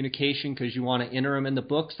have communication because you want to enter them in the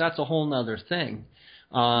books, that's a whole nother thing.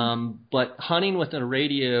 But hunting with a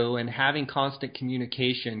radio and having constant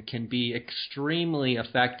communication can be extremely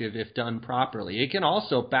effective if done properly. It can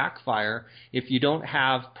also backfire if you don't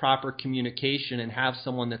have proper communication and have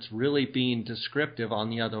someone that's really being descriptive on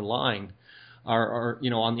the other line or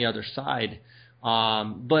on the other side.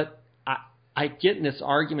 But I get in this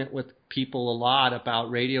argument with people a lot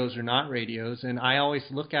about radios or not radios, and I always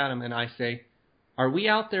look at them and I say, are we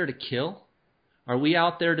out there to kill? Are we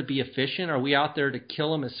out there to be efficient? Are we out there to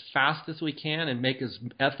kill them as fast as we can and make as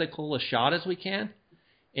ethical a shot as we can?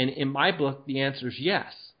 And in my book, the answer is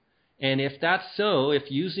yes. And if that's so,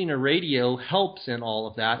 if using a radio helps in all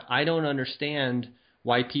of that, I don't understand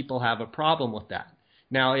why people have a problem with that.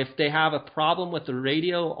 Now, if they have a problem with the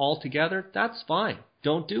radio altogether, that's fine.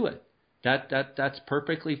 Don't do it. That's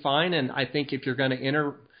perfectly fine. And I think if you're going to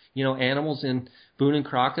enter animals in Boone and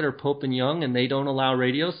Crockett or Pope and Young and they don't allow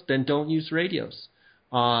radios, then don't use radios.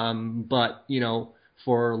 But,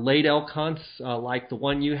 for late elk hunts like the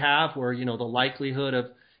one you have where, the likelihood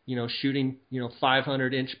of, shooting,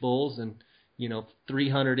 500-inch bulls and,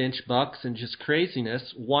 300-inch bucks and just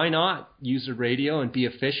craziness, why not use a radio and be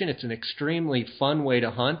efficient? It's an extremely fun way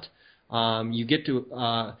to hunt. You get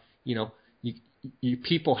to, you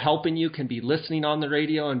people helping you can be listening on the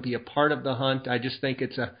radio and be a part of the hunt. I just think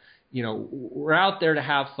it's we're out there to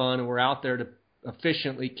have fun and we're out there to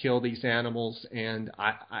efficiently kill these animals. And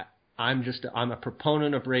I'm a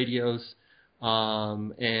proponent of radios.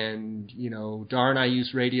 And darn, I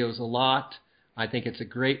use radios a lot. I think it's a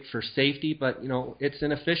great for safety, but it's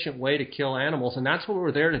an efficient way to kill animals, and that's what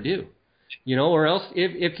we're there to do. Or else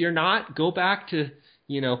if you're not, go back to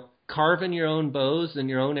carving your own bows and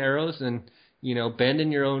your own arrows and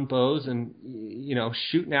bending your own bows and,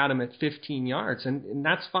 shooting at them at 15 yards. And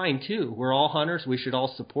that's fine too. We're all hunters. We should all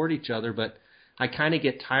support each other. But I kind of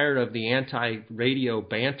get tired of the anti-radio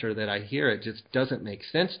banter that I hear. It just doesn't make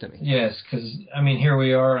sense to me. Yes, because, here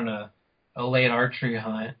we are on a late archery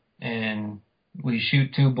hunt, and we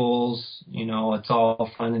shoot 2 bulls. It's all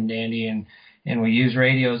fun and dandy, and we use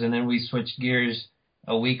radios, and then we switch gears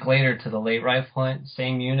a week later to the late rifle hunt,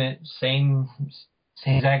 same unit, same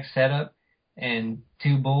same exact setup, and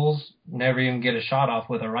 2 bulls never even get a shot off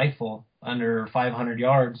with a rifle under 500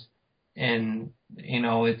 yards. And,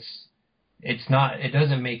 it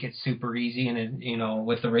doesn't make it super easy. And,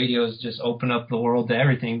 with the radios just open up the world to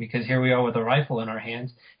everything, because here we are with a rifle in our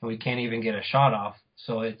hands and we can't even get a shot off.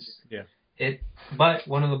 So but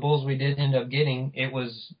one of the bulls we did end up getting, it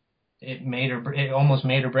almost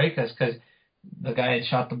made or break us, because the guy had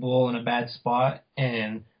shot the bull in a bad spot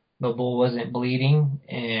and the bull wasn't bleeding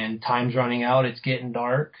and time's running out. It's getting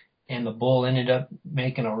dark, and the bull ended up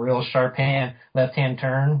making a real sharp left-hand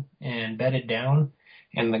turn and bedded down.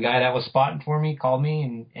 And the guy that was spotting for me called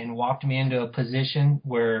me and walked me into a position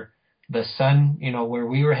where the sun, where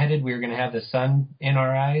we were headed, we were going to have the sun in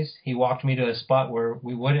our eyes. He walked me to a spot where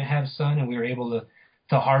we wouldn't have sun, and we were able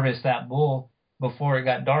to harvest that bull before it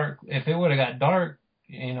got dark. If it would have got dark,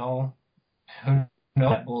 who knows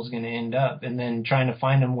that bull's going to end up. And then trying to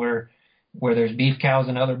find him where there's beef cows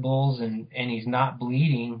and other bulls, and he's not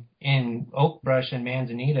bleeding in oak brush and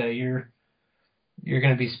manzanita, you're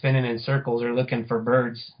going to be spinning in circles or looking for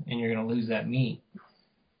birds, and you're going to lose that meat.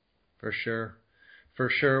 For sure.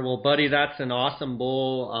 Well, buddy, that's an awesome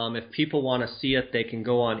bull. If people want to see it, they can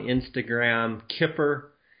go on Instagram,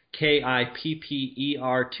 Kipper, Kipper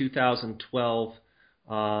 2012.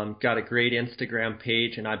 Got a great Instagram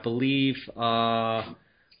page, and I believe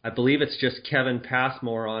it's just Kevin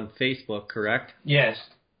Passmore on Facebook, correct? Yes.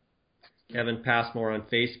 Kevin Passmore on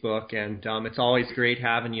Facebook, and it's always great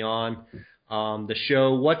having you on the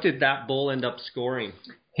show. What did that bull end up scoring?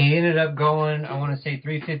 He ended up going, I want to say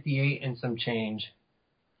 358 and some change.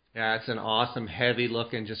 Yeah, it's an awesome,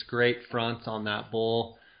 heavy-looking, just great fronts on that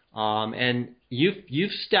bull. And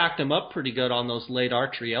you've stacked them up pretty good on those late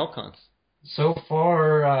archery elk hunts. So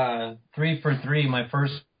far, 3 for 3. My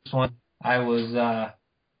first one, I was,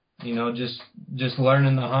 just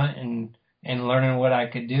learning the hunt and learning what I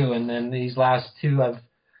could do. And then these last 2,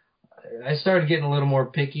 I started getting a little more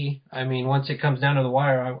picky. I mean, once it comes down to the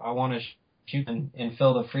wire, I want to shoot and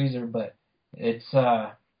fill the freezer. But it's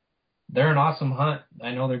they're an awesome hunt.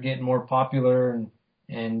 I know they're getting more popular,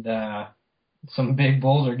 and some big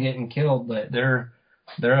bulls are getting killed, but they're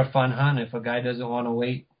a fun hunt if a guy doesn't want to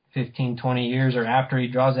wait 15, 20 years, or after he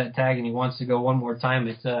draws that tag and he wants to go one more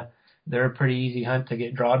time. They're a pretty easy hunt to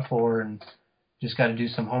get drawed for, and just got to do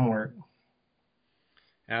some homework.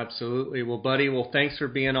 Absolutely. Well, buddy, thanks for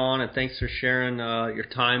being on, and thanks for sharing your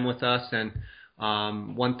time with us. And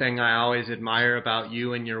one thing I always admire about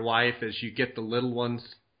you and your wife is you get the little ones,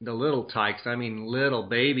 the little tykes, little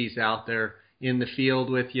babies out there in the field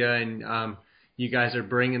with you, and you guys are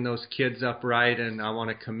bringing those kids up right, and I want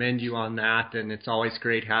to commend you on that. And it's always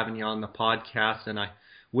great having you on the podcast, and I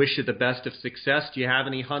wish you the best of success. Do you have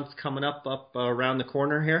any hunts coming up around the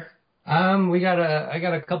corner here? I got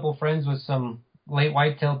a couple friends with some late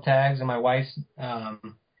whitetail tags, and my wife's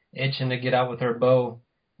itching to get out with her bow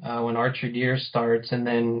when archery deer starts. And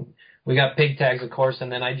then we got pig tags, of course,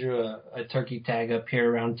 and then I drew a turkey tag up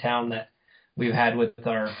here around town that we've had with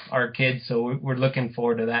our kids. So we're looking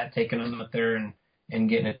forward to that, taking them up there and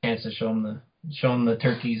getting a chance to show them the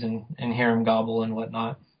turkeys and hear them gobble and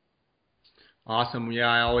whatnot. Awesome. Yeah,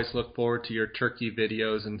 I always look forward to your turkey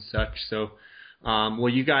videos and such. So, well,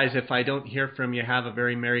 you guys, if I don't hear from you, have a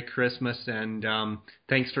very Merry Christmas, and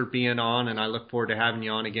thanks for being on, and I look forward to having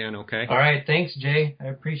you on again, okay? All right. Thanks, Jay. I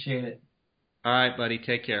appreciate it. All right, buddy.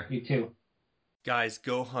 Take care. You too. Guys,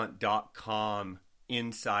 GoHunt.com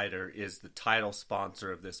Insider is the title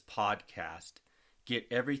sponsor of this podcast. Get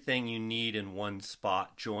everything you need in one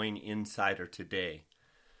spot. Join Insider today.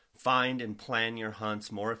 Find and plan your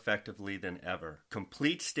hunts more effectively than ever.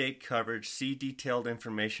 Complete state coverage. See detailed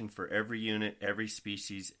information for every unit, every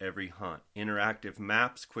species, every hunt. Interactive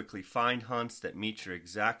maps. Quickly find hunts that meet your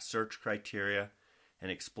exact search criteria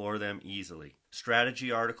and explore them easily.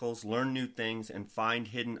 Strategy articles. Learn new things and find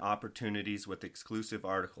hidden opportunities with exclusive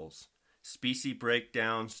articles. Species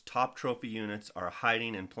breakdowns. Top trophy units are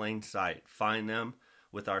hiding in plain sight. Find them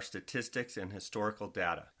with our statistics and historical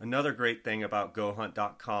data. Another great thing about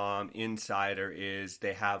GoHunt.com Insider is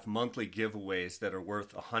they have monthly giveaways that are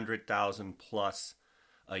worth $100,000 plus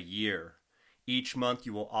a year. Each month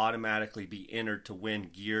you will automatically be entered to win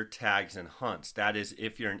gear, tags, and hunts. That is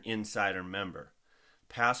if you're an Insider member.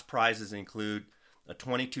 Past prizes include a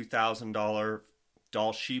 $22,000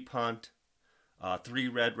 Dall sheep hunt, 3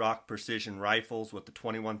 Red Rock Precision rifles with a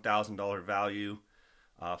 $21,000 value,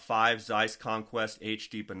 5 Zeiss Conquest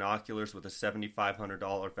HD binoculars with a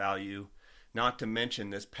 $7,500 value. Not to mention,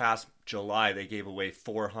 this past July they gave away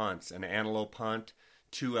 4 hunts, an antelope hunt,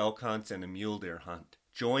 2 elk hunts, and a mule deer hunt.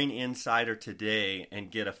 Join Insider today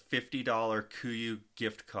and get a $50 KUIU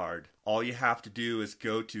gift card. All you have to do is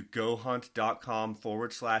go to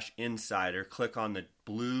gohunt.com/insider, click on the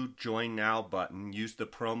blue Join Now button, use the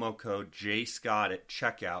promo code JScott at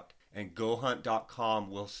checkout, and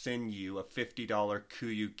GoHunt.com will send you a $50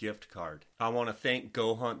 KUIU gift card. I want to thank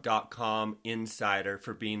GoHunt.com Insider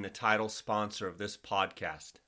for being the title sponsor of this podcast.